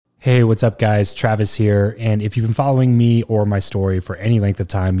Hey, what's up, guys? Travis here. And if you've been following me or my story for any length of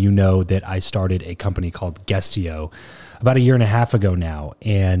time, you know that I started a company called Guestio about a year and a half ago now.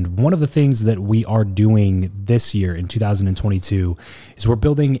 And one of the things that we are doing this year in 2022 is we're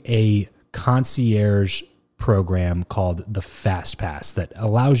building a concierge program called the Fast Pass that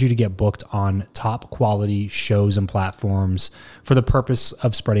allows you to get booked on top quality shows and platforms for the purpose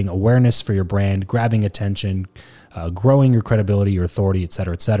of spreading awareness for your brand, grabbing attention, growing your credibility, your authority, et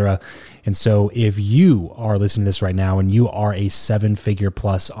cetera, et cetera. And so if you are listening to this right now and you are a 7-figure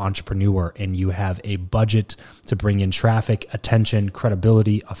plus entrepreneur and you have a budget to bring in traffic, attention,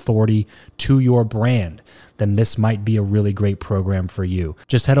 credibility, authority to your brand, then this might be a really great program for you.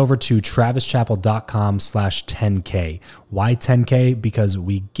 Just head over to travischappell.com/10K. Why 10K? Because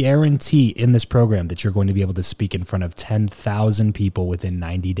we guarantee in this program that you're going to be able to speak in front of 10,000 people within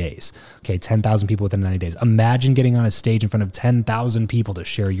 90 days. Okay, 10,000 people within 90 days. Imagine getting on a stage in front of 10,000 people to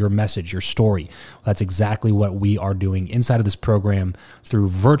share your message, your story. Well, that's exactly what we are doing inside of this program through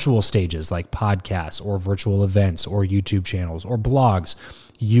virtual stages like podcasts or virtual events or YouTube channels or blogs.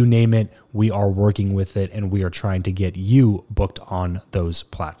 You name it, we are working with it, and we are trying to get you booked on those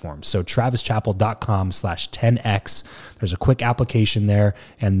platforms. So travischappell.com/10X. There's a quick application there,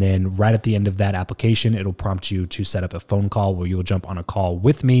 and then right at the end of that application, it'll prompt you to set up a phone call where you'll jump on a call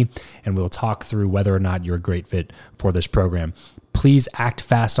with me, and we'll talk through whether or not you're a great fit for this program. Please act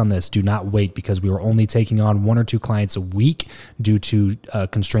fast on this. Do not wait, because we are only taking on 1 or 2 clients a week due to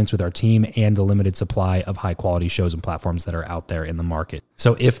constraints with our team and the limited supply of high quality shows and platforms that are out there in the market.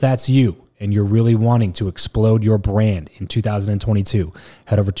 So if that's you and you're really wanting to explode your brand in 2022,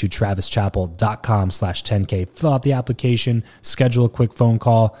 head over to travischappell.com/10K, fill out the application, schedule a quick phone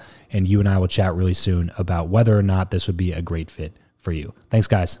call, and you and I will chat really soon about whether or not this would be a great fit for you. Thanks,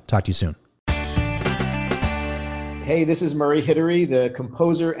 guys. Talk to you soon. Hey, this is Murray Hidary, the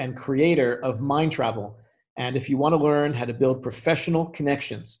composer and creator of Mind Travel. And if you want to learn how to build professional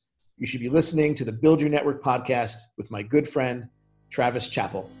connections, you should be listening to the Build Your Network podcast with my good friend, Travis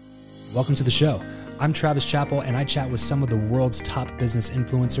Chappell. Welcome to the show. I'm Travis Chappell, and I chat with some of the world's top business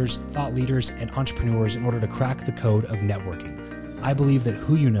influencers, thought leaders, and entrepreneurs in order to crack the code of networking. I believe that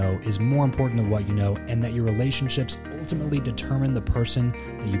who you know is more important than what you know, and that your relationships ultimately determine the person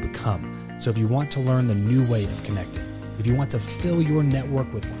that you become. So if you want to learn the new way of connecting, if you want to fill your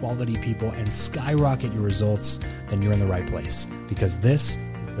network with quality people and skyrocket your results, then you're in the right place, because this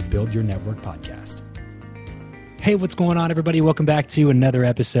is the Build Your Network podcast. Hey, what's going on, everybody? Welcome back to another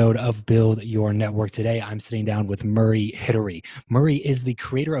episode of Build Your Network. Today, I'm sitting down with Murray Hidary. Murray is the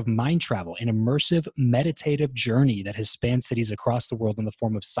creator of Mind Travel, an immersive meditative journey that has spanned cities across the world in the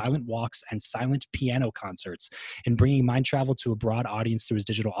form of silent walks and silent piano concerts. In bringing Mind Travel to a broad audience through his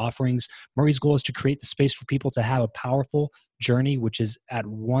digital offerings, Murray's goal is to create the space for people to have a powerful journey which is at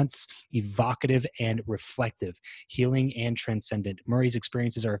once evocative and reflective, healing and transcendent. Murray's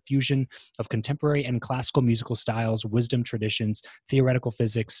experiences are a fusion of contemporary and classical musical styles, wisdom traditions, theoretical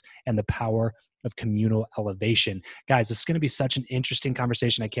physics, and the power of communal elevation. Guys, this is going to be such an interesting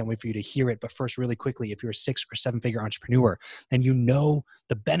conversation. I can't wait for you to hear it. But first, really quickly, if you're a 6 or 7-figure entrepreneur and you know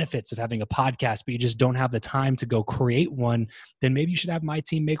the benefits of having a podcast, but you just don't have the time to go create one, then maybe you should have my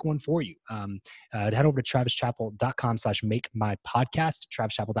team make one for you. Head over to travischappell.com/make-my-podcast,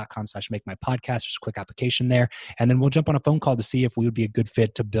 travischappell.com/make-my-podcast. There's a quick application there. And then we'll jump on a phone call to see if we would be a good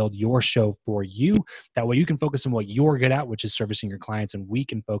fit to build your show for you. That way you can focus on what you're good at, which is servicing your clients, and we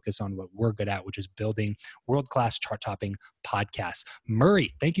can focus on what we're good at, which is building world-class chart-topping podcasts.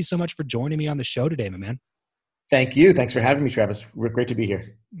 Murray, thank you so much for joining me on the show today, my man. Thank you. Thanks for having me, Travis. Great to be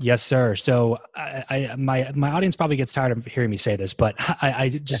here. Yes, sir. So my audience probably gets tired of hearing me say this, but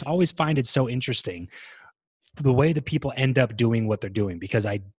I just always find it so interesting the way that people end up doing what they're doing, because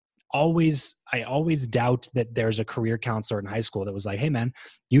I always doubt that there's a career counselor in high school that was like, hey man,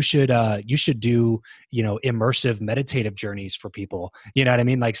 you should do, immersive meditative journeys for people. You know what I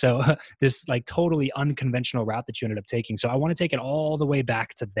mean? Like, so this like totally unconventional route that you ended up taking. So I want to take it all the way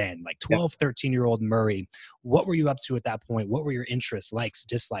back to then, like 12, 13-year-old Murray. What were you up to at that point? What were your interests, likes,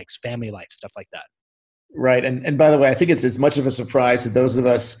 dislikes, family life, stuff like that? Right. And by the way, I think it's as much of a surprise to those of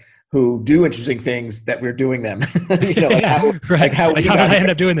us who do interesting things that we're doing them. How did I end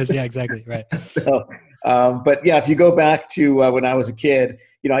up doing this? Yeah, exactly. Right. So, but yeah, if you go back to when I was a kid,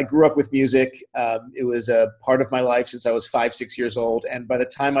 I grew up with music. It was a part of my life since I was 5, 6 years old. And by the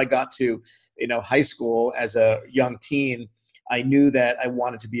time I got to, high school as a young teen, I knew that I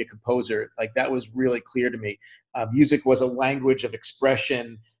wanted to be a composer. Like, that was really clear to me. Music was a language of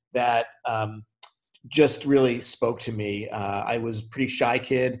expression that just really spoke to me. I was a pretty shy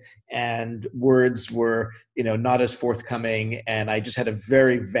kid, and words were, not as forthcoming. And I just had a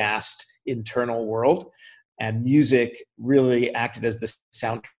very vast internal world, and music really acted as the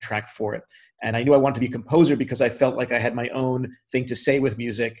soundtrack for it. And I knew I wanted to be a composer because I felt like I had my own thing to say with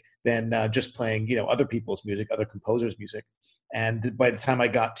music than just playing, other people's music, other composers' music. And by the time I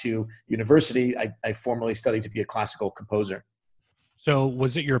got to university, I formally studied to be a classical composer. So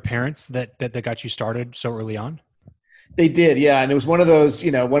was it your parents that got you started so early on? They did, yeah. And it was one of those,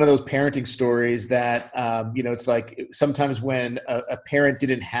 one of those parenting stories that, it's like sometimes when a parent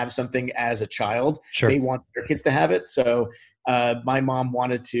didn't have something as a child, Sure. they want their kids to have it. So my mom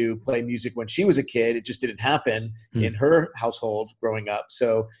wanted to play music when she was a kid. It just didn't happen in her household growing up.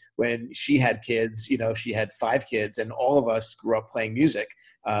 So when she had kids, she had 5 kids, and all of us grew up playing music,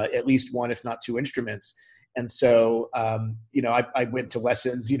 at least one, if not 2 instruments. And so, I went to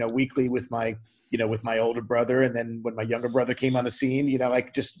lessons, weekly with my older brother. And then when my younger brother came on the scene,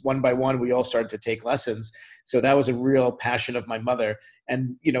 like just one by one, we all started to take lessons. So that was a real passion of my mother.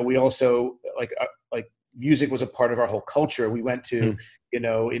 And, we also like music was a part of our whole culture. We went to,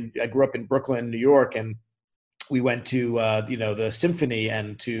 I grew up in Brooklyn, New York, and we went to, the symphony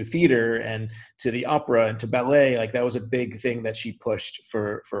and to theater and to the opera and to ballet. Like that was a big thing that she pushed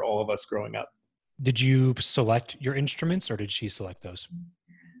for all of us growing up. Did you select your instruments or did she select those?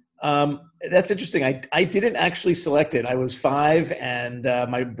 That's interesting. I didn't actually select it. I was 5, and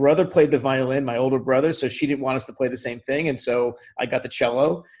my brother played the violin, my older brother, so she didn't want us to play the same thing. And so I got the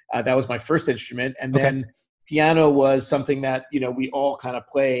cello. That was my first instrument. And then piano was something that, we all kind of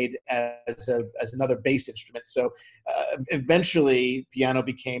played as another bass instrument. So eventually piano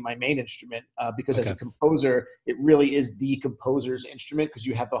became my main instrument because as a composer, it really is the composer's instrument because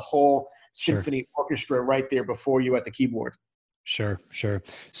you have the whole symphony orchestra right there before you at the keyboard. Sure.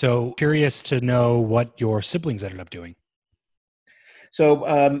 So curious to know what your siblings ended up doing.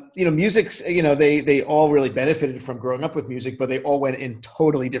 So, music's, they all really benefited from growing up with music, but they all went in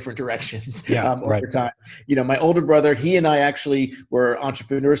totally different directions over time. My older brother, he and I actually were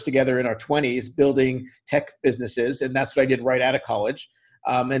entrepreneurs together in our 20s, building tech businesses. And that's what I did right out of college.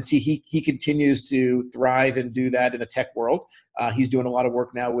 And see, he continues to thrive and do that in the tech world. He's doing a lot of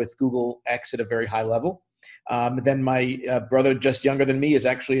work now with Google X at a very high level. Then my brother, just younger than me, is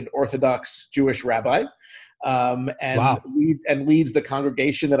actually an Orthodox Jewish rabbi. And leads the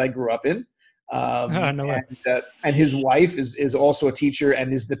congregation that I grew up in. And his wife is also a teacher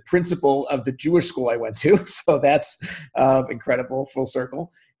and is the principal of the Jewish school I went to. So that's incredible, full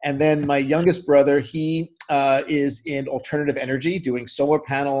circle. And then my youngest brother, he is in alternative energy, doing solar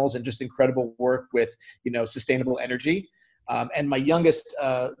panels and just incredible work with, sustainable energy. And my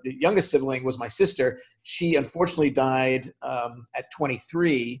the youngest sibling was my sister. She unfortunately died at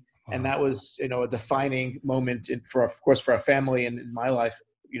 23. And that was, a defining moment for our family and in my life,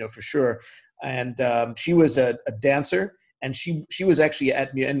 for sure. And she was a dancer, and she was actually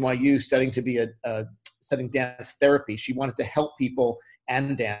at NYU studying dance therapy. She wanted to help people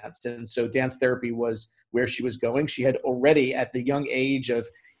and dance. And so dance therapy was where she was going. She had already at the young age of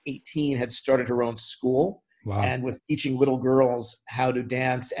 18 had started her own school. Wow. And was teaching little girls how to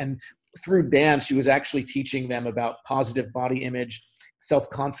dance. And through dance, she was actually teaching them about positive body image,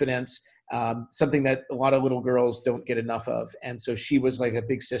 self-confidence, something that a lot of little girls don't get enough of. And so she was like a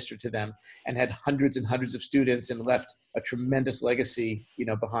big sister to them and had hundreds and hundreds of students and left a tremendous legacy,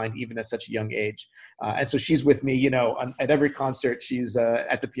 behind even at such a young age. And so she's with me, at every concert, she's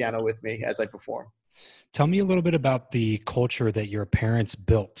at the piano with me as I perform. Tell me a little bit about the culture that your parents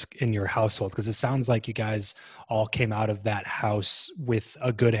built in your household, because it sounds like you guys all came out of that house with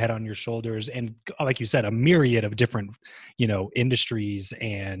a good head on your shoulders. And like you said, a myriad of different, industries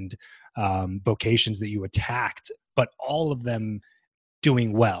and vocations that you attacked, but all of them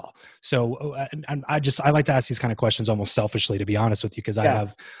doing well. So I like to ask these kind of questions almost selfishly, to be honest with you, because I'm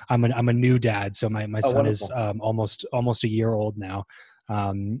a new dad. So my son is almost a year old now.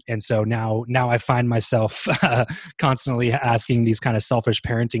 And so now I find myself constantly asking these kind of selfish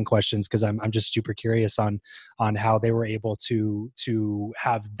parenting questions because I'm just super curious on how they were able to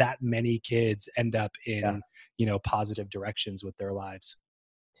have that many kids end up in positive directions with their lives.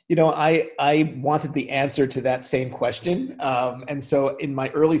 I wanted the answer to that same question. And so in my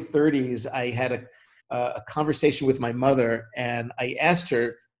early 30s, I had a conversation with my mother, and I asked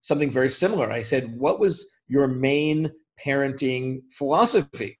her something very similar. I said, what was your main parenting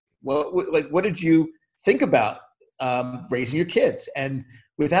philosophy? What did you think about raising your kids? And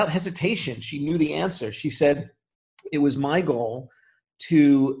without hesitation, she knew the answer. She said, it was my goal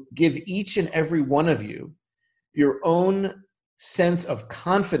to give each and every one of you your own sense of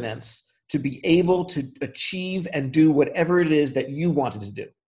confidence to be able to achieve and do whatever it is that you wanted to do.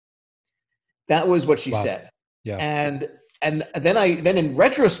 That was what she Wow. said. Yeah. And then in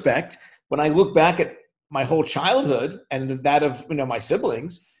retrospect, when I look back at my whole childhood and that of my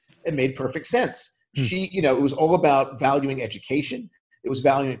siblings, it made perfect sense. She, it was all about valuing education. It was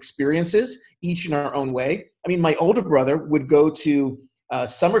valuing experiences, each in our own way. I mean, my older brother would go to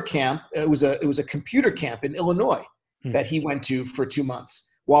summer camp. It was a computer camp in Illinois that he went to for 2 months.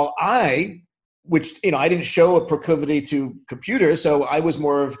 While I didn't show a proclivity to computers, so I was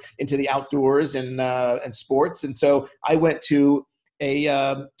more of into the outdoors and sports. And so I went to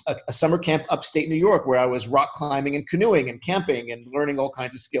a summer camp upstate New York where I was rock climbing and canoeing and camping and learning all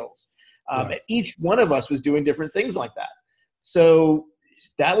kinds of skills. Each one of us was doing different things like that. So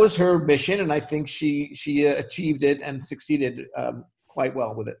that was her mission, and I think she achieved it and succeeded quite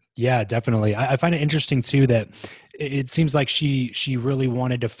well with it. Yeah, definitely. I find it interesting too that it seems like she really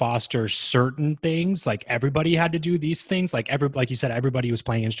wanted to foster certain things. Like everybody had to do these things. Like you said, everybody was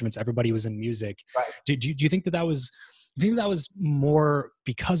playing instruments. Everybody was in music. Right. Do you think that was? Do you think that was more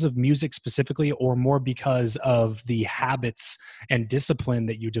because of music specifically, or more because of the habits and discipline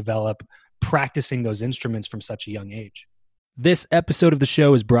that you develop practicing those instruments from such a young age? This episode of the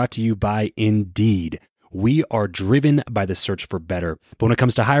show is brought to you by Indeed. We are driven by the search for better. But when it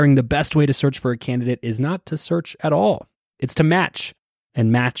comes to hiring, the best way to search for a candidate is not to search at all. It's to match,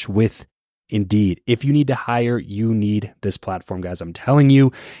 and match with Indeed. If you need to hire, you need this platform, guys. I'm telling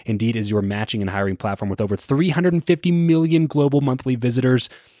you, Indeed is your matching and hiring platform with over 350 million global monthly visitors,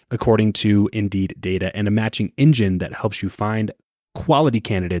 according to Indeed data, and a matching engine that helps you find quality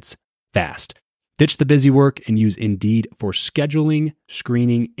candidates fast. Ditch the busy work and use Indeed for scheduling,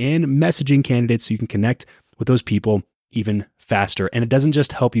 screening, and messaging candidates so you can connect with those people even faster. And it doesn't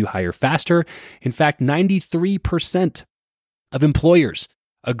just help you hire faster. In fact, 93% of employers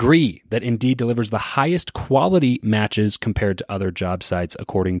agree that Indeed delivers the highest quality matches compared to other job sites,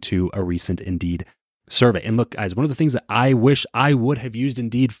 according to a recent Indeed survey. And look, guys, one of the things that I wish I would have used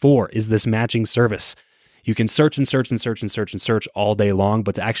Indeed for is this matching service. You can search and search and search and search and search all day long,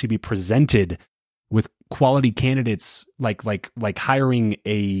 but to actually be presented with quality candidates, like hiring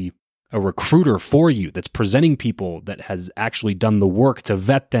a recruiter for you that's presenting people that has actually done the work to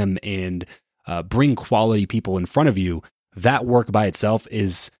vet them and bring quality people in front of you, that work by itself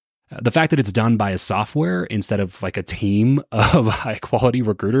is the fact that it's done by a software instead of like a team of high quality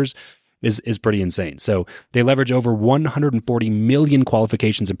recruiters is pretty insane. So they leverage over 140 million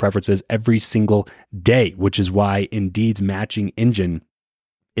qualifications and preferences every single day, which is why Indeed's matching engine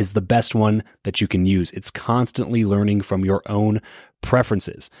is the best one that you can use. It's constantly learning from your own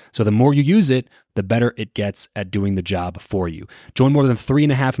preferences. So the more you use it, the better it gets at doing the job for you. Join more than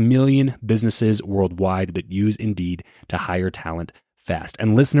 3.5 million businesses worldwide that use Indeed to hire talent fast.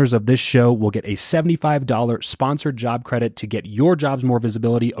 And listeners of this show will get a $75 sponsored job credit to get your jobs more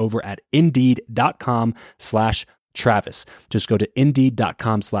visibility over at Indeed.com/Travis. Just go to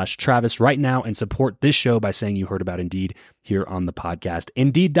Indeed.com/Travis right now and support this show by saying you heard about Indeed here on the podcast.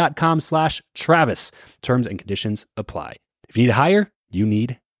 Indeed.com/Travis. Terms and conditions apply. If you need to hire, you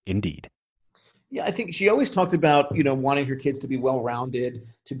need Indeed. Yeah, I think she always talked about, wanting her kids to be well-rounded,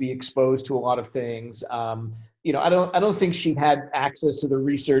 to be exposed to a lot of things. I don't think she had access to the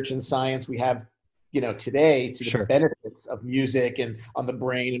research and science we have, today, to the benefits of music and on the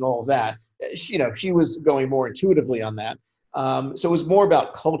brain and all of that. She was going more intuitively on that. So it was more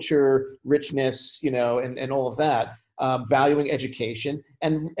about culture, richness, and all of that, valuing education,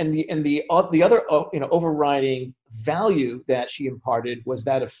 and the other, overriding value that she imparted was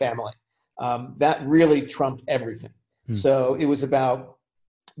that of family. That really trumped everything. So it was about,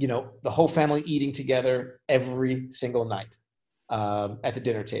 the whole family eating together every single night at the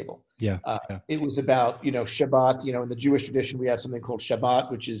dinner table. Yeah. It was about, Shabbat, in the Jewish tradition, we have something called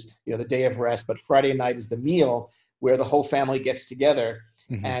Shabbat, which is, the day of rest, but Friday night is the meal where the whole family gets together.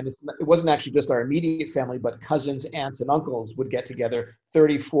 Mm-hmm. And it wasn't actually just our immediate family, but cousins, aunts, and uncles would get together,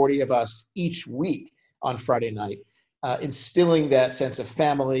 30, 40 of us each week on Friday night, instilling that sense of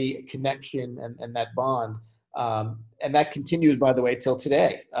family connection and that bond. And that continues, by the way, till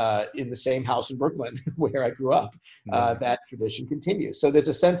today, in the same house in Brooklyn where I grew up. That tradition continues. So there's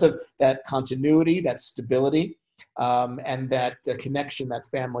a sense of that continuity, that stability, and that connection that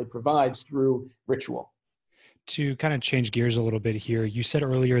family provides through ritual. To kind of change gears a little bit here, you said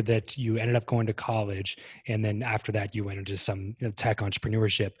earlier that you ended up going to college, and then after that you went into some tech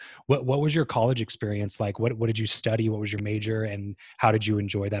entrepreneurship. What was your college experience like? What did you study? What was your major, and how did you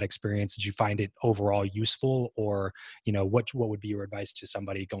enjoy that experience? Did you find it overall useful, or what would be your advice to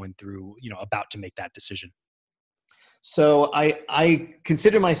somebody going through, about to make that decision? So I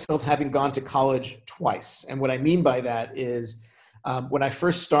consider myself having gone to college twice. And what I mean by that is when I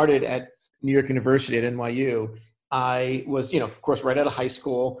first started at New York University at NYU, I was, of course, right out of high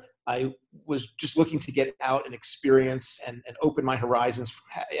school. I was just looking to get out and experience and open my horizons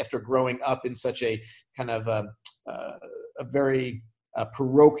after growing up in such a kind of a very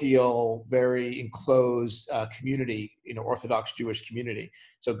parochial, very enclosed community, Orthodox Jewish community.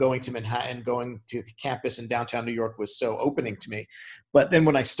 So going to Manhattan, going to the campus in downtown New York was so opening to me. But then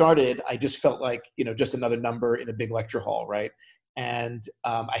when I started, I just felt like, just another number in a big lecture hall, right? And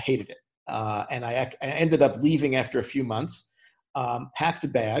I hated it. And I ended up leaving after a few months, packed a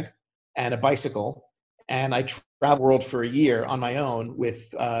bag and a bicycle, and I traveled the world for a year on my own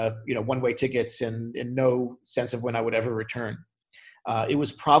with, one-way tickets and no sense of when I would ever return. It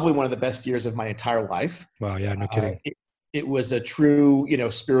was probably one of the best years of my entire life. Wow. Yeah, no kidding. It was a true,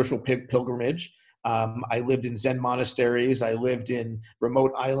 spiritual pilgrimage. I lived in Zen monasteries. I lived in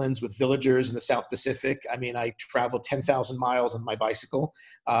remote islands with villagers in the South Pacific. I mean, I traveled 10,000 miles on my bicycle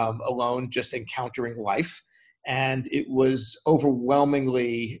alone, just encountering life. And it was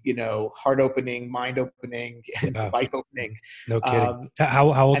overwhelmingly, heart-opening, mind-opening, and life-opening. No kidding.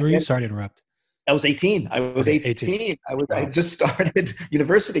 How old were you? Sorry to interrupt. I was 18. I was 18. I just started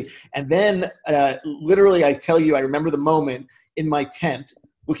university. And then literally, I tell you, I remember the moment in my tent,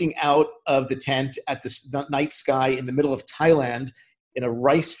 looking out of the tent at the night sky in the middle of Thailand in a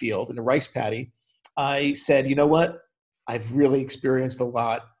rice field, in a rice paddy. I said, you know what? I've really experienced a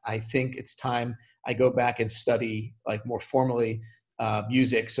lot. I think it's time I go back and study like more formally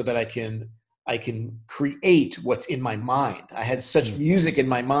music so that I can create what's in my mind. I had such music in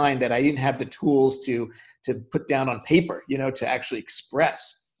my mind that I didn't have the tools to put down on paper, to actually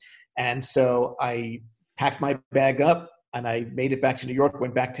express. And so I packed my bag up and I made it back to New York,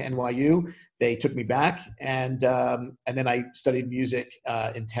 went back to NYU. They took me back, and then I studied music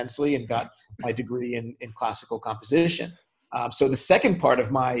intensely and got my degree in classical composition. So the second part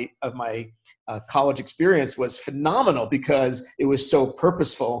of my college experience was phenomenal because it was so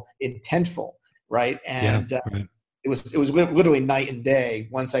purposeful, intentful, right? And right. It was literally night and day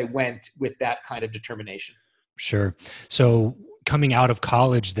once I went with that kind of determination. Sure. So coming out of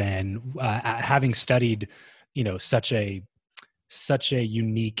college, then having studied, such a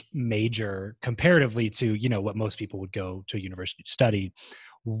unique major comparatively to what most people would go to a university to study.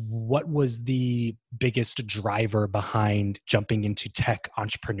 What was the biggest driver behind jumping into tech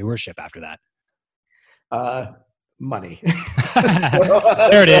entrepreneurship after that? Money.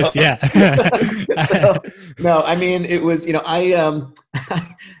 There it is. Yeah. No, I mean, it was,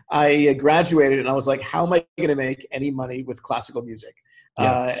 I graduated and I was like, how am I going to make any money with classical music?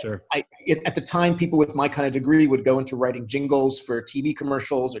 Yeah, sure. At the time, people with my kind of degree would go into writing jingles for TV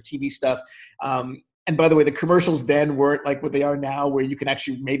commercials or TV stuff. And by the way, the commercials then weren't like what they are now, where you can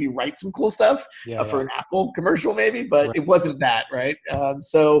actually maybe write some cool stuff for an Apple commercial maybe, but right. It wasn't that, right?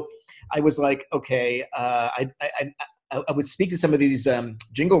 So I was like, okay, I would speak to some of these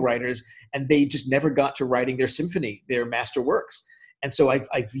jingle writers, and they just never got to writing their symphony, their master works. And so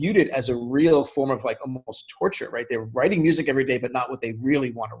I viewed it as a real form of like almost torture, right? They're writing music every day, but not what they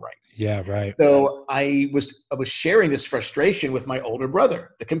really want to write. Yeah, right. So I was sharing this frustration with my older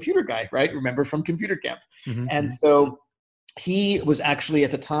brother, the computer guy, right? Remember from computer camp. Mm-hmm. And so he was actually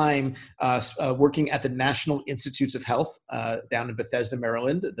at the time working at the National Institutes of Health down in Bethesda,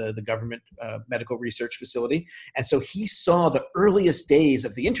 Maryland, the government medical research facility. And so he saw the earliest days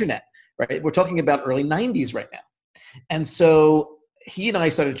of the internet, right? We're talking about early 90s right now. And so he and I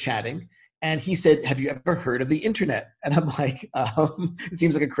started chatting, and he said, have you ever heard of the internet? And I'm like, it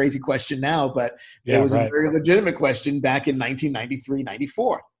seems like a crazy question now, but it was a very legitimate question back in 1993,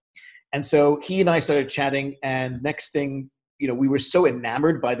 94. And so he and I started chatting, and next thing, we were so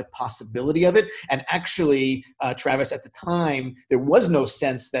enamored by the possibility of it. And actually, Travis, at the time, there was no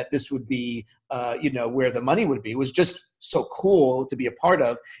sense that this would be, where the money would be. It was just so cool to be a part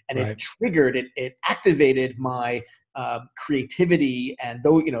of. And It triggered, it activated my creativity and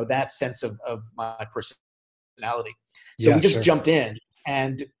that sense of my personality. So we just jumped in.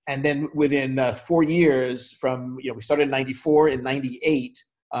 And then within 4 years from, we started in 94, in 98,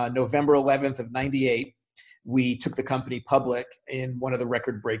 November 11th of 98, we took the company public in one of the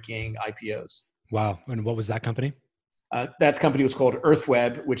record-breaking IPOs. Wow. And what was that company? That company was called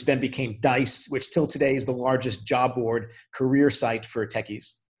EarthWeb, which then became Dice, which till today is the largest job board career site for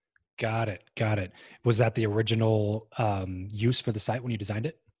techies. Got it. Was that the original use for the site when you designed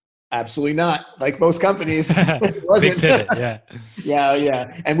it? Absolutely not. Like most companies, it wasn't. Big pivot, yeah.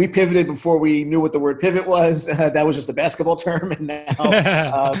 Yeah. And we pivoted before we knew what the word pivot was. That was just a basketball term. And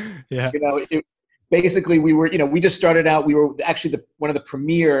now, basically we were, we just started out. We were actually one of the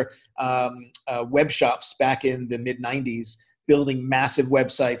premier web shops back in the mid 90s, building massive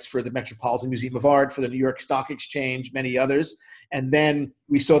websites for the Metropolitan Museum of Art, for the New York Stock Exchange, many others. And then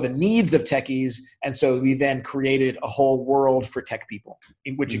we saw the needs of techies. And so we then created a whole world for tech people,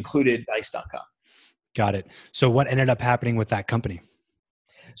 which included Dice.com. Got it. So what ended up happening with that company?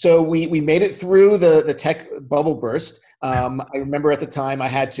 So we made it through the tech bubble burst. I remember at the time I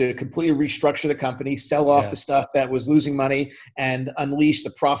had to completely restructure the company, sell off the stuff that was losing money, and unleash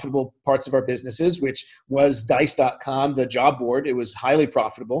the profitable parts of our businesses, which was Dice.com, the job board. It was highly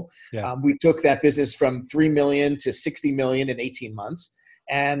profitable. Yeah. We took that business from 3 million to 60 million in 18 months.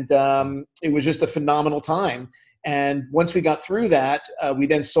 And it was just a phenomenal time. And once we got through that, we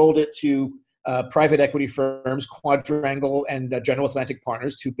then sold it to private equity firms, Quadrangle and General Atlantic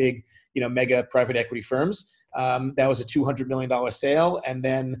Partners, two big, mega private equity firms. That was a $200 million sale. And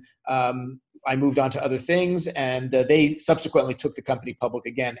then I moved on to other things, and they subsequently took the company public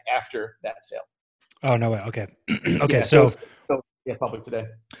again after that sale. Oh, no way. Okay. Okay. Yeah, so public today.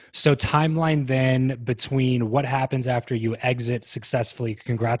 So timeline then between what happens after you exit successfully.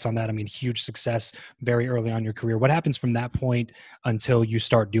 Congrats on that. I mean, huge success very early on in your career. What happens from that point until you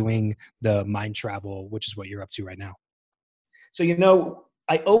start doing the mind travel, which is what you're up to right now? So,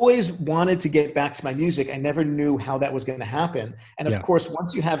 I always wanted to get back to my music. I never knew how that was going to happen. And of course,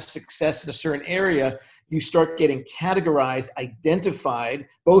 once you have success in a certain area, you start getting categorized, identified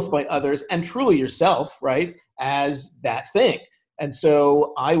both by others and truly yourself, right, as that thing. And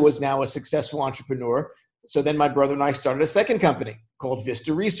so I was now a successful entrepreneur. So then my brother and I started a second company called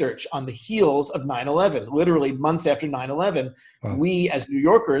Vista Research on the heels of 9/11. Literally months after 9/11, we as New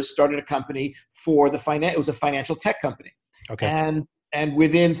Yorkers started a company for it was a financial tech company. Okay. And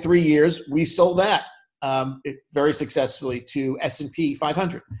within 3 years, we sold that very successfully to S&P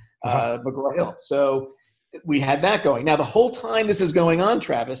 500, McGraw-Hill. So we had that going. Now, the whole time this is going on,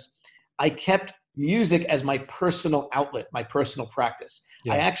 Travis, I kept music as my personal outlet, my personal practice.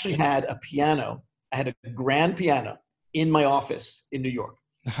 Yeah. I actually had a piano. I had a grand piano in my office in New York.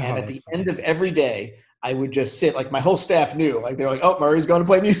 And at the end of every day, I would just sit, like my whole staff knew, like they were like, oh, Murray's going to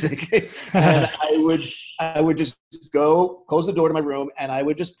play music. And I would just go close the door to my room and I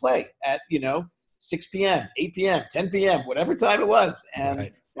would just play at, 6 p.m., 8 p.m., 10 p.m., whatever time it was. And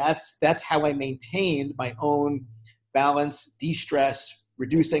that's how I maintained my own balance, de-stress,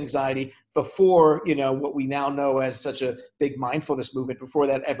 reduce anxiety before, what we now know as such a big mindfulness movement, before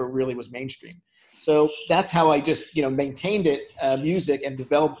that ever really was mainstream. So that's how I just, maintained it, music, and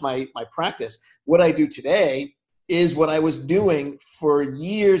developed my practice. What I do today is what I was doing for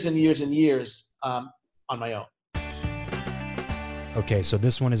years and years and years on my own. Okay, so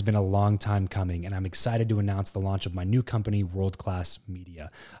this one has been a long time coming, and I'm excited to announce the launch of my new company, World Class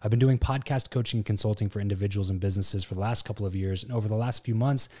Media. I've been doing podcast coaching and consulting for individuals and businesses for the last couple of years, and over the last few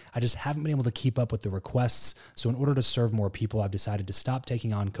months, I just haven't been able to keep up with the requests. So in order to serve more people, I've decided to stop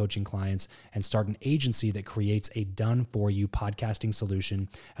taking on coaching clients and start an agency that creates a done-for-you podcasting solution,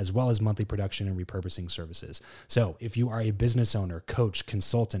 as well as monthly production and repurposing services. So if you are a business owner, coach,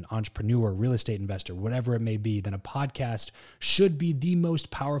 consultant, entrepreneur, real estate investor, whatever it may be, then a podcast should be the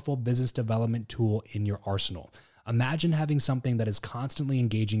most powerful business development tool in your arsenal. Imagine having something that is constantly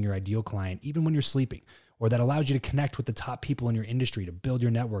engaging your ideal client, even when you're sleeping, or that allows you to connect with the top people in your industry to build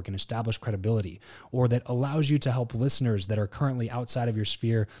your network and establish credibility, or that allows you to help listeners that are currently outside of your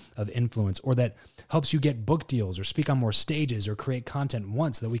sphere of influence, or that helps you get book deals or speak on more stages or create content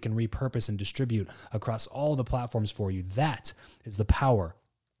once that we can repurpose and distribute across all the platforms for you. That is the power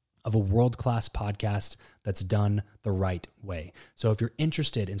of a world-class podcast that's done the right way. So if you're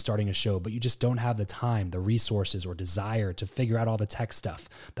interested in starting a show, but you just don't have the time, the resources, or desire to figure out all the tech stuff,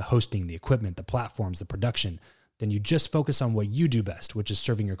 the hosting, the equipment, the platforms, the production, then you just focus on what you do best, which is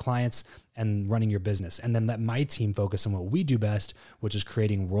serving your clients and running your business. And then let my team focus on what we do best, which is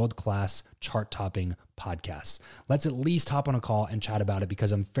creating world-class chart-topping podcasts. Let's at least hop on a call and chat about it,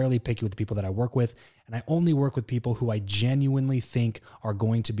 because I'm fairly picky with the people that I work with. And I only work with people who I genuinely think are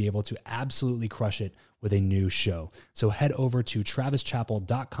going to be able to absolutely crush it with a new show. So head over to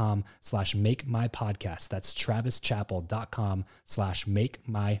travischappell.com/makemypodcast. That's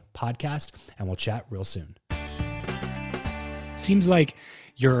travischappell.com/makemypodcast. And we'll chat real soon. Seems like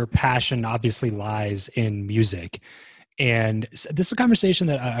your passion obviously lies in music. And this is a conversation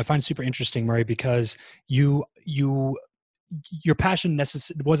that I find super interesting, Murray, because your passion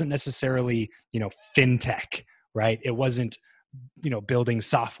wasn't necessarily, fintech, right? It wasn't building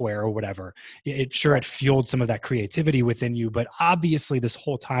software or whatever. It fueled some of that creativity within you, but obviously this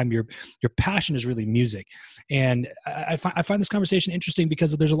whole time your passion is really music. And I find this conversation interesting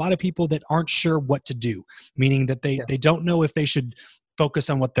because there's a lot of people that aren't sure what to do, meaning that they don't know if they should focus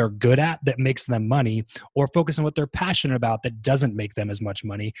on what they're good at that makes them money, or focus on what they're passionate about that doesn't make them as much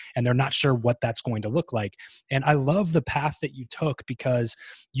money, and they're not sure what that's going to look like. And I love the path that you took, because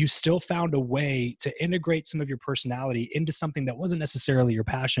you still found a way to integrate some of your personality into something that wasn't necessarily your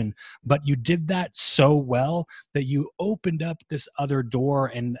passion, but you did that so well that you opened up this other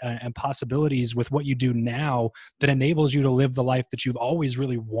door and possibilities with what you do now that enables you to live the life that you've always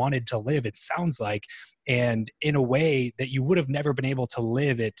really wanted to live, it sounds like, and in a way that you would have never been able to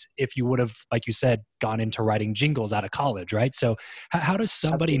live it if you would have, like you said, gone into writing jingles out of college, right? So how does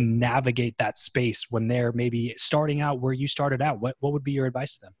somebody navigate that space when they're maybe starting out where you started out? What would be your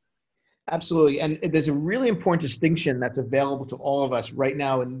advice to them? Absolutely. And there's a really important distinction that's available to all of us right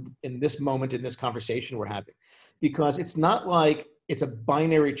now in this moment, in this conversation we're having, because it's not like it's a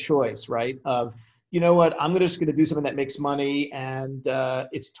binary choice, right? Of, you know what, I'm just going to do something that makes money, and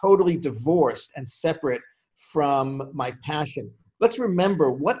it's totally divorced and separate from my passion. Let's remember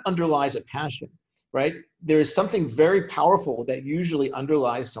what underlies a passion, right? There is something very powerful that usually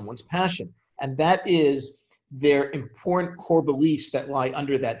underlies someone's passion, and that is their important core beliefs that lie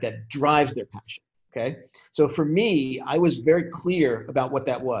under that drives their passion, okay? So for me, I was very clear about what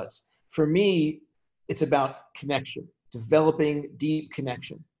that was. For me, it's about connection, developing deep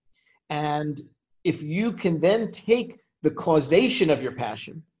connection. And if you can then take the causation of your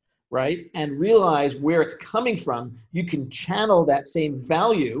passion, right, and realize where it's coming from, you can channel that same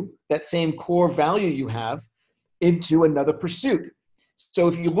value, that same core value you have, into another pursuit. So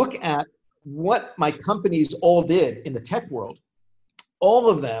if you look at what my companies all did in the tech world, all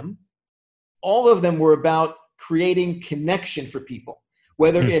of them were about creating connection for people,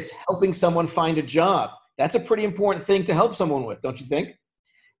 whether it's helping someone find a job. That's a pretty important thing to help someone with, don't you think?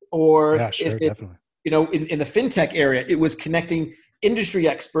 Or yeah, sure, if it's, definitely. In the fintech area, it was connecting industry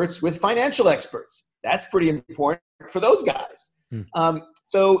experts with financial experts. That's pretty important for those guys.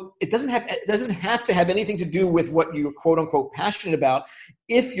 So it doesn't have to have anything to do with what you're quote unquote passionate about,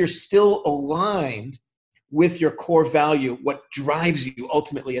 if you're still aligned with your core value, what drives you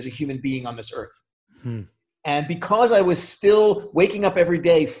ultimately as a human being on this earth. And because I was still waking up every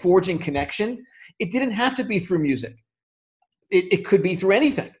day forging connection, it didn't have to be through music. It could be through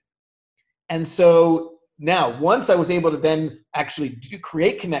anything. And so now, once I was able to then actually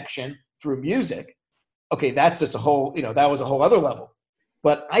create connection through music, okay, that's just a whole, that was a whole other level.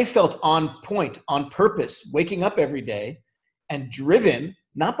 But I felt on point, on purpose, waking up every day and driven,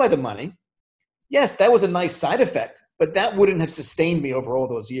 not by the money. Yes, that was a nice side effect, but that wouldn't have sustained me over all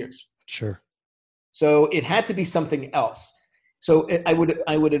those years. Sure. So it had to be something else. So I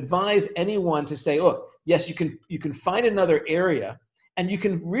would advise anyone to say, look, yes, you can find another area, and you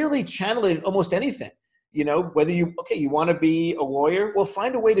can really channel it in almost anything. Whether you want to be a lawyer, well,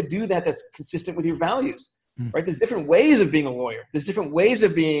 find a way to do that that's consistent with your values, right? There's different ways of being a lawyer. There's different ways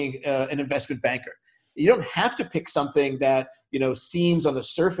of being an investment banker. You don't have to pick something that, seems on the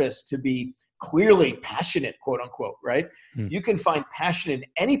surface to be clearly passionate, quote unquote, right? You can find passion in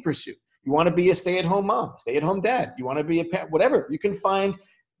any pursuit. You want to be a stay-at-home mom, stay-at-home dad. You want to be a pet, whatever. You can find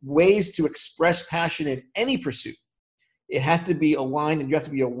ways to express passion in any pursuit. It has to be aligned, and you have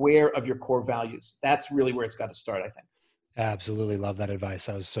to be aware of your core values. That's really where it's got to start, I think. Absolutely love that advice.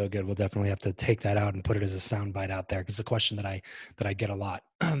 That was so good. We'll definitely have to take that out and put it as a soundbite out there, because it's a question that I get a lot.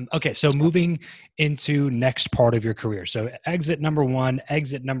 Okay, so moving into next part of your career. So exit number 1,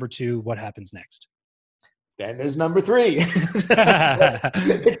 exit number 2. What happens next? Then there's number 3. So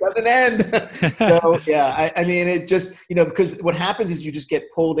it doesn't end. So yeah, I mean, it just, because what happens is you just get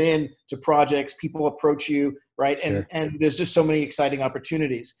pulled in to projects, people approach you, right? Sure. And there's just so many exciting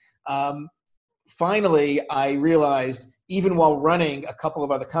opportunities. Finally, I realized, even while running a couple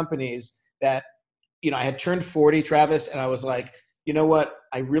of other companies, that, I had turned 40, Travis, and I was like, you know what?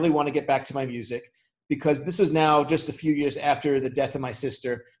 I really want to get back to my music, because this was now just a few years after the death of my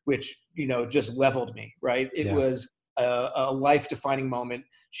sister, which, just leveled me, right? It was a life-defining moment.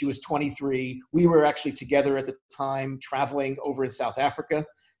 She was 23. We were actually together at the time, traveling over in South Africa.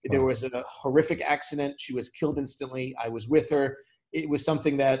 There was a horrific accident. She was killed instantly. I was with her. It was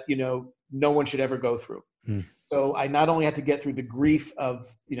something that, no one should ever go through. So I not only had to get through the grief of,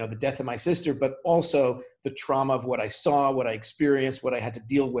 the death of my sister, but also the trauma of what I saw, what I experienced, what I had to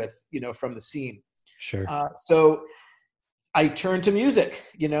deal with, from the scene. Sure. So I turned to music,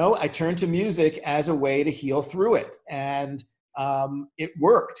 I turned to music as a way to heal through it. And it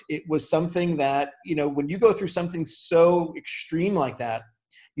worked. It was something that, when you go through something so extreme like that,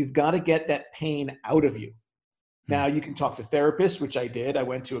 you've got to get that pain out of you. Now, you can talk to therapists, which I did. I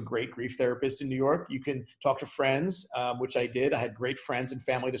went to a great grief therapist in New York. You can talk to friends, which I did. I had great friends and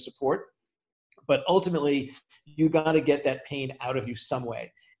family to support. But ultimately, you got to get that pain out of you some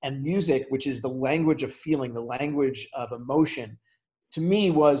way. And music, which is the language of feeling, the language of emotion, to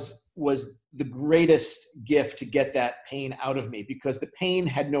me was the greatest gift to get that pain out of me, because the pain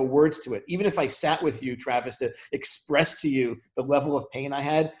had no words to it. Even if I sat with you, Travis, to express to you the level of pain I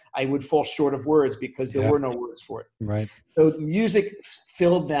had, I would fall short of words because there were no words for it. Right. So music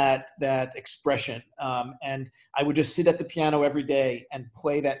filled that expression. And I would just sit at the piano every day and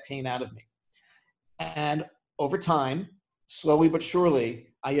play that pain out of me. And over time, slowly but surely,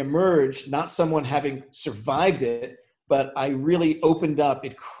 I emerged, not someone having survived it, but I really opened up.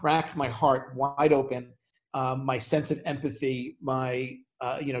 It cracked my heart wide open. My sense of empathy, my,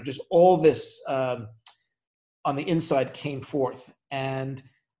 just all this on the inside came forth. And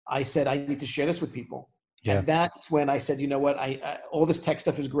I said, I need to share this with people. Yeah. And that's when I said, you know what, I all this tech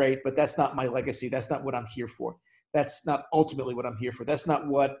stuff is great, but that's not my legacy. That's not what I'm here for. That's not ultimately what I'm here for. That's not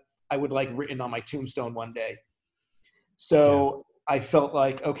what I would like written on my tombstone one day. So I felt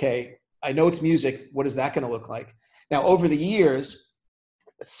like, okay, I know it's music. What is that going to look like? Now, over the years,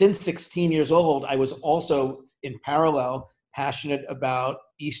 since 16 years old, I was also in parallel passionate about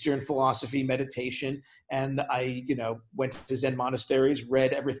Eastern philosophy, meditation. And I, went to Zen monasteries,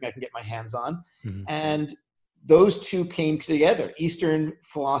 read everything I can get my hands on. Mm-hmm. And those two came together, Eastern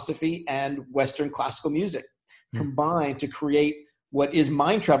philosophy and Western classical music, combined to create what is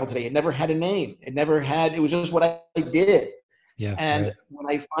Mind Travel today. It never had a name. It was just what I did. Yeah, and when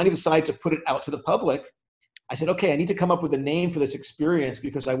I finally decided to put it out to the public, I said, okay, I need to come up with a name for this experience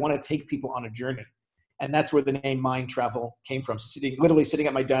because I want to take people on a journey. And that's where the name Mind Travel came from, literally sitting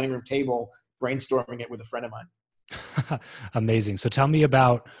at my dining room table, brainstorming it with a friend of mine. Amazing. So tell me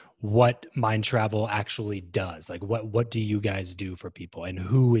about what Mind Travel actually does. Like what do you guys do for people, and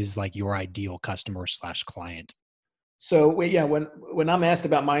who is like your ideal customer / client? So when I'm asked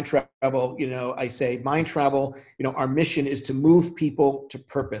about Mind Travel, I say Mind Travel, our mission is to move people to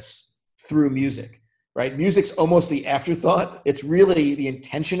purpose through music, right? Music's almost the afterthought. It's really the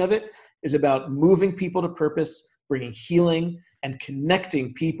intention of it is about moving people to purpose, bringing healing and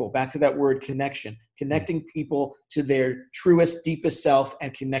connecting people, back to that word connection, connecting people to their truest, deepest self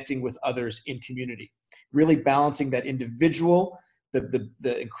and connecting with others in community, really balancing that individual,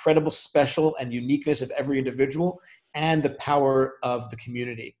 the incredible special and uniqueness of every individual and the power of the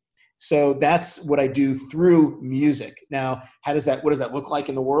community. So that's what I do through music. Now, what does that look like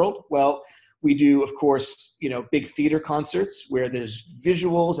in the world? Well, we do, of course, big theater concerts where there's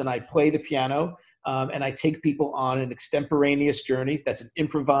visuals and I play the piano and I take people on an extemporaneous journey. That's an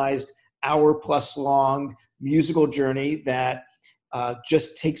improvised hour-plus long musical journey that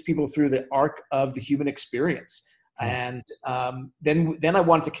just takes people through the arc of the human experience. And then I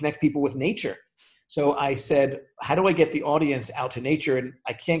wanted to connect people with nature. So I said, how do I get the audience out to nature? And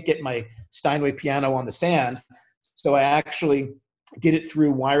I can't get my Steinway piano on the sand. So I actually did it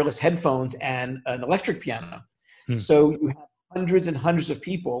through wireless headphones and an electric piano. So you have hundreds and hundreds of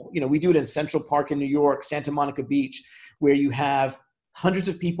people. We do it in Central Park in New York, Santa Monica Beach, where you have hundreds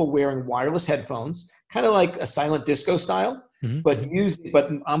of people wearing wireless headphones, kind of like a silent disco style. But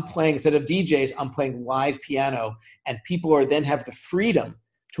I'm playing, instead of DJs, I'm playing live piano, and people then have the freedom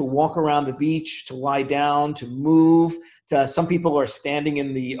to walk around the beach, to lie down, to move. Some people are standing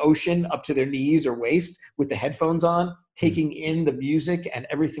in the ocean up to their knees or waist with the headphones on, taking in the music and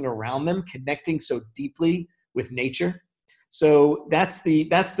everything around them, connecting so deeply with nature. So that's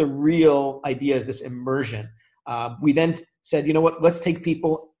the real idea, is this immersion. We then said, you know what, let's take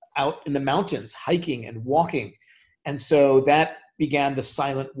people out in the mountains, hiking and walking. And so that began the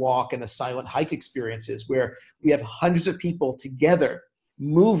silent walk and the silent hike experiences, where we have hundreds of people together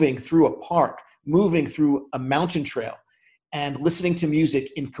moving through a park, moving through a mountain trail, and listening to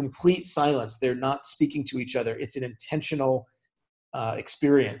music in complete silence. They're not speaking to each other. It's an intentional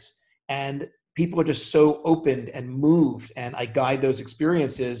experience. And people are just so opened and moved, and I guide those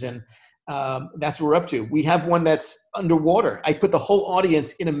experiences. And that's what we're up to. We have one that's underwater. I put the whole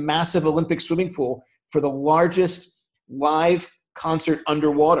audience in a massive Olympic swimming pool for the largest live concert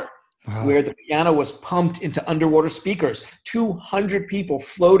underwater. Wow. Where the piano was pumped into underwater speakers, 200 people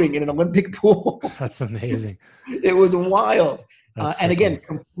floating in an Olympic pool. That's amazing. It was wild. So and again,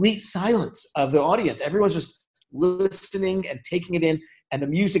 complete silence of the audience. Everyone's just listening and taking it in, and the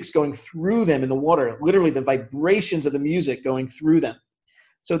music's going through them in the water, literally the vibrations of the music going through them.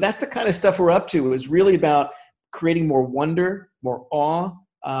 So that's the kind of stuff we're up to. It was really about creating more wonder, more awe,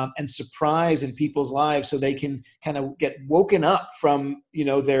 and surprise in people's lives, so they can kind of get woken up from,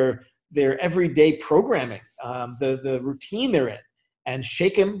 their everyday programming, the routine they're in, and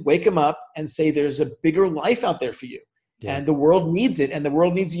wake them up and say, there's a bigger life out there for you. Yeah. And the world needs it, and the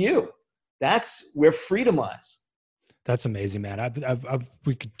world needs you. That's where freedom lies. That's amazing, man.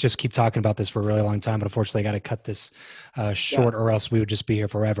 We could just keep talking about this for a really long time, but unfortunately I got to cut this short, or else we would just be here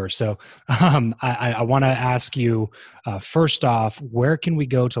forever. So I want to ask you, first off, where can we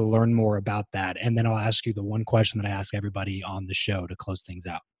go to learn more about that? And then I'll ask you the one question that I ask everybody on the show to close things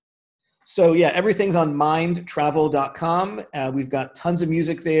out. So yeah, everything's on mindtravel.com. We've got tons of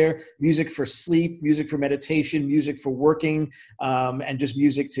music there, music for sleep, music for meditation, music for working, and just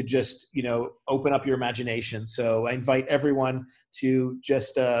music to just, open up your imagination. So I invite everyone to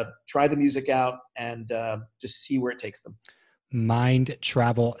just try the music out and just see where it takes them.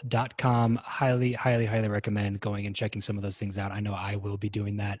 Mindtravel.com. Highly, highly, highly recommend going and checking some of those things out. I know I will be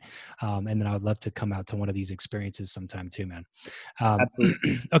doing that. And then I would love to come out to one of these experiences sometime too, man.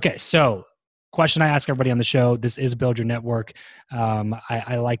 Absolutely. Okay. So question I ask everybody on the show, this is Build Your Network.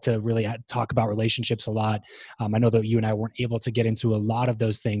 I like to really talk about relationships a lot. I know that you and I weren't able to get into a lot of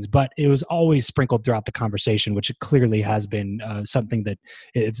those things, but it was always sprinkled throughout the conversation, which it clearly has been something that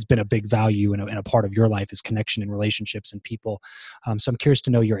it's been a big value and a part of your life is connection and relationships and people. So I'm curious to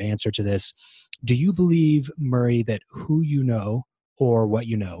know your answer to this. Do you believe, Murray, that who you know or what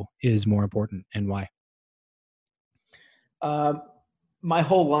you know is more important, and why? My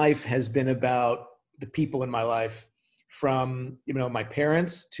whole life has been about the people in my life, from, my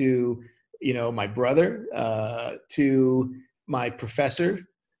parents to, my brother, to my professor,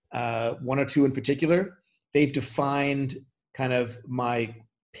 one or two in particular. They've defined kind of my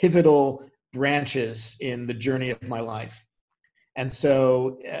pivotal branches in the journey of my life. And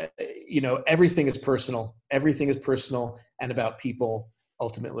so, everything is personal. Everything is personal and about people.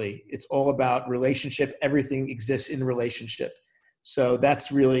 Ultimately, it's all about relationship. Everything exists in relationship. So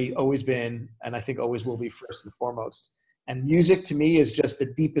that's really always been, and I think always will be, first and foremost. And music to me is just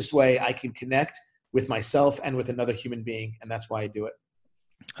the deepest way I can connect with myself and with another human being. And that's why I do it.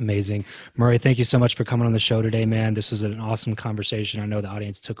 Amazing. Murray, thank you so much for coming on the show today, man. This was an awesome conversation. I know the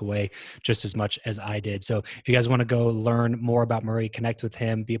audience took away just as much as I did. So if you guys want to go learn more about Murray, connect with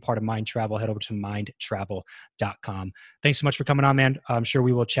him, be a part of Mind Travel, head over to mindtravel.com. Thanks so much for coming on, man. I'm sure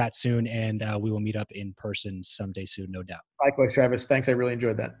we will chat soon, and we will meet up in person someday soon, no doubt. Likewise, Travis. Thanks. I really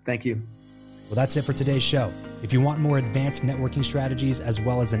enjoyed that. Thank you. Well, that's it for today's show. If you want more advanced networking strategies as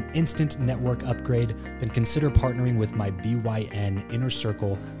well as an instant network upgrade, then consider partnering with my BYN Inner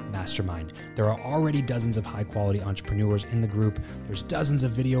Circle Mastermind. There are already dozens of high-quality entrepreneurs in the group. There's dozens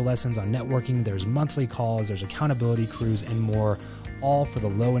of video lessons on networking. There's monthly calls. There's accountability crews and more, all for the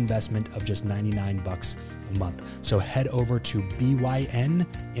low investment of just $99 a month. So head over to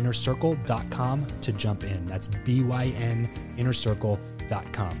byninnercircle.com to jump in. That's byninnercircle.com.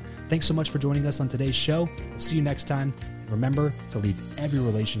 Thanks so much for joining us on today's show. We'll see you next time. Remember to leave every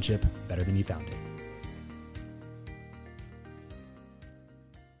relationship better than you found it.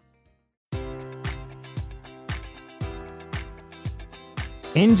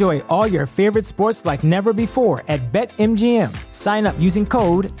 Enjoy all your favorite sports like never before at BetMGM. Sign up using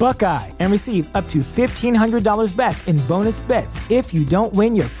code Buckeye and receive up to $1,500 back in bonus bets if you don't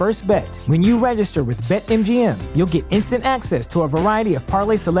win your first bet. When you register with BetMGM, you'll get instant access to a variety of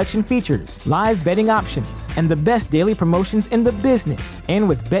parlay selection features, live betting options, and the best daily promotions in the business. And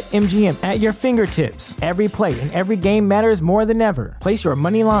with BetMGM at your fingertips, every play and every game matters more than ever. Place your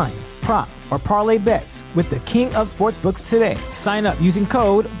money line, prop, or parlay bets with the king of sportsbooks today. Sign up using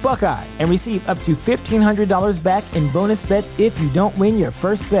code Buckeye and receive up to $1,500 back in bonus bets if you don't win your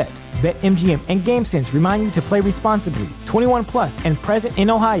first bet. BetMGM and GameSense remind you to play responsibly. 21 plus and present in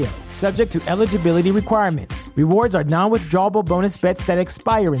Ohio, subject to eligibility requirements. Rewards are non-withdrawable bonus bets that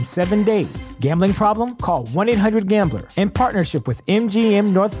expire in 7 days. Gambling problem? Call 1-800-GAMBLER. In partnership with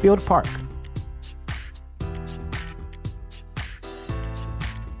MGM Northfield Park.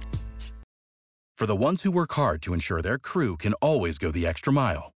 For the ones who work hard to ensure their crew can always go the extra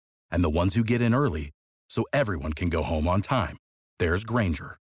mile, and the ones who get in early so everyone can go home on time, there's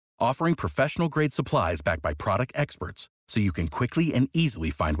Grainger, offering professional-grade supplies backed by product experts so you can quickly and easily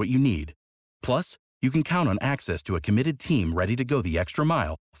find what you need. Plus, you can count on access to a committed team ready to go the extra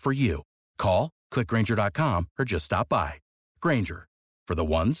mile for you. Call, click Grainger.com, or just stop by. Grainger, for the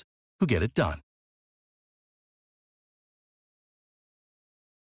ones who get it done.